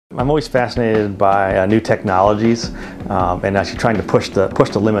I'm always fascinated by new technologies and actually trying to push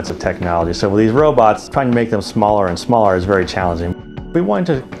the limits of technology. So with these robots, trying to make them smaller and smaller is very challenging. If we want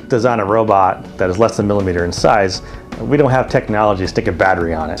to design a robot that is less than a millimeter in size, we don't have technology to stick a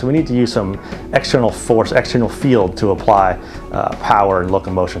battery on it. So we need to use some external force, external field to apply power and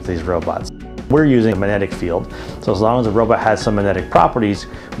locomotion to these robots. We're using a magnetic field, so as long as the robot has some magnetic properties,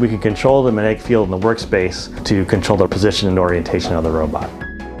 we can control the magnetic field in the workspace to control the position and orientation of the robot.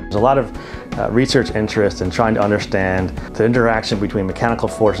 There's a lot of research interest in trying to understand the interaction between mechanical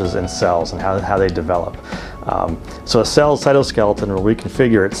forces and cells and how they develop. So a cell's cytoskeleton will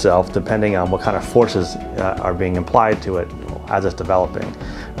reconfigure itself depending on what kind of forces are being applied to it as it's developing.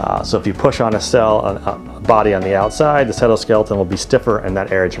 So if you push on a cell, a body on the outside, the cytoskeleton will be stiffer in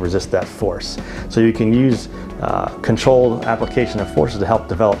that area to resist that force. So you can use controlled application of forces to help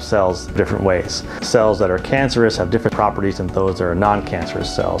develop cells different ways. Cells that are cancerous have different properties than those that are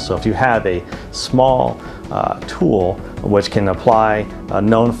non-cancerous cells. So if you have a small tool which can apply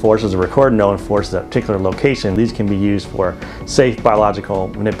known forces or record known forces at a particular location, these can be used for safe biological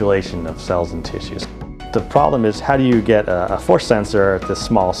manipulation of cells and tissues. The problem is, how do you get a force sensor at this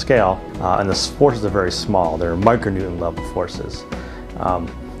small scale? And the forces are very small. They're micronewton level forces.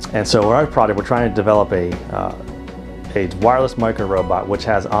 And so in our project, we're trying to develop a wireless microrobot which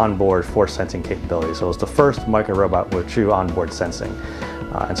has onboard force sensing capability. So it's the first microrobot with true onboard sensing.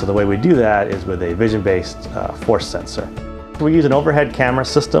 And so the way we do that is with a vision-based force sensor. We use an overhead camera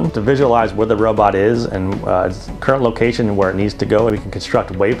system to visualize where the robot is and its current location and where it needs to go. We can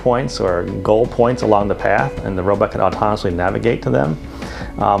construct waypoints or goal points along the path, and the robot can autonomously navigate to them.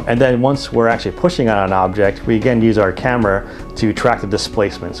 And then once we're actually pushing on an object, we again use our camera to track the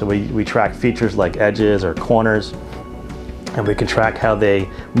displacement. So we track features like edges or corners, and we can track how they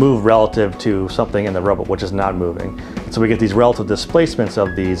move relative to something in the robot which is not moving. So we get these relative displacements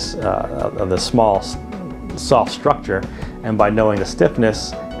of the small soft structure, and by knowing the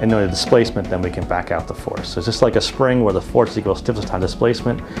stiffness and knowing the displacement, then we can back out the force. So it's just like a spring where the force equals stiffness times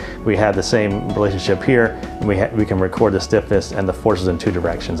displacement. We have the same relationship here, and we can record the stiffness and the forces in two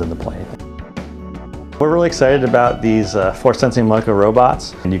directions in the plane. We're really excited about these force sensing micro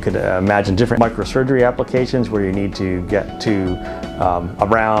robots. And you could imagine different microsurgery applications where you need to get to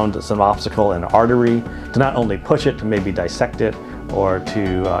around some obstacle in an artery to not only push it, to maybe dissect it, or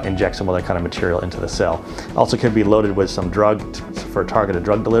to inject some other kind of material into the cell. Also could be loaded with some drug for targeted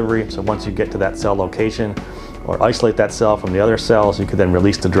drug delivery. So once you get to that cell location or isolate that cell from the other cells, you could then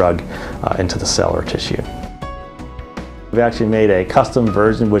release the drug into the cell or tissue. We've actually made a custom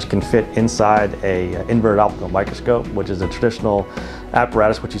version which can fit inside an inverted optical microscope, which is a traditional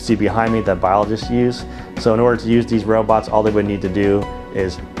apparatus which you see behind me that biologists use. So in order to use these robots, all they would need to do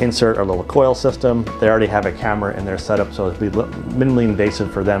is insert a little coil system. They already have a camera in their setup, so it'd be minimally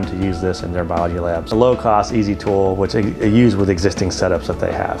invasive for them to use this in their biology labs. A low-cost, easy tool which they use with existing setups that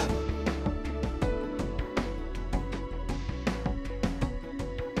they have.